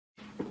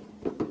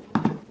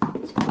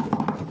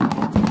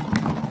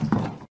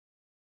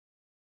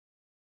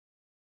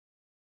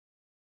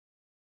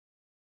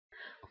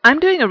I'm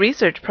doing a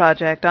research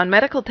project on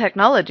medical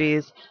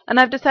technologies, and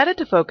I've decided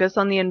to focus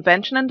on the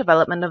invention and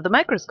development of the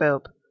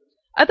microscope.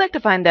 I'd like to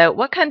find out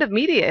what kind of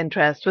media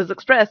interest was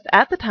expressed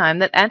at the time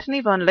that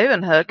Antony von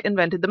Leeuwenhoek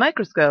invented the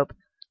microscope.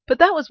 But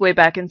that was way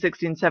back in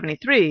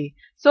 1673,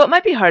 so it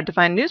might be hard to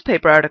find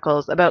newspaper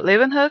articles about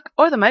Leeuwenhoek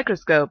or the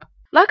microscope.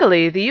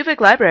 Luckily, the UVic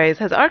Libraries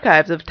has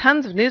archives of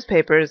tons of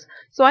newspapers,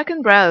 so I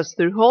can browse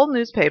through whole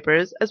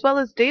newspapers as well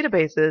as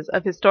databases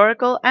of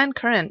historical and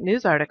current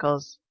news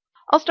articles.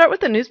 I'll start with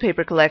the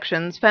newspaper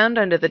collections found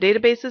under the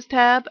Databases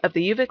tab of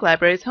the UVic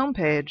Libraries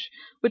homepage,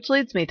 which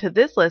leads me to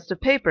this list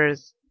of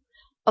papers.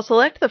 I'll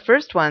select the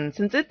first one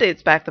since it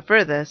dates back the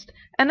furthest,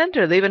 and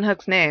enter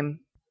Leeuwenhoek's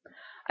name.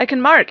 I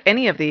can mark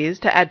any of these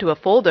to add to a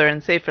folder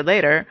and save for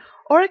later,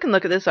 or I can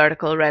look at this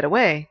article right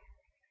away.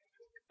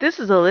 This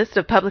is a list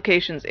of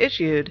publications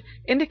issued,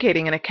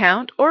 indicating an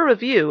account or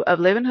review of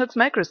Leeuwenhoek's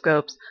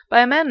microscopes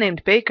by a man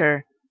named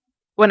Baker.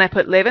 When I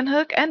put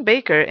Leeuwenhoek and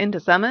Baker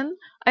into Summon,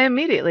 I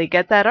immediately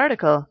get that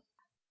article.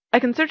 I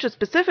can search a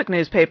specific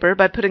newspaper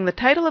by putting the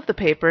title of the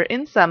paper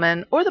in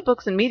Summon or the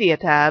Books and Media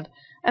tab,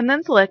 and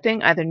then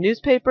selecting either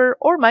newspaper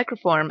or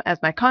microform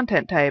as my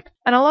content type.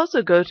 And I'll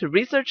also go to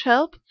Research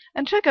Help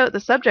and check out the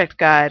subject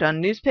guide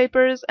on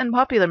newspapers and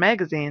popular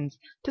magazines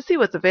to see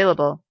what's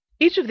available.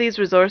 Each of these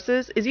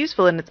resources is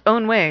useful in its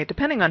own way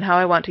depending on how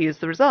I want to use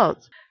the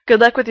results. Good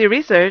luck with your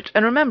research,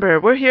 and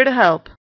remember, we're here to help.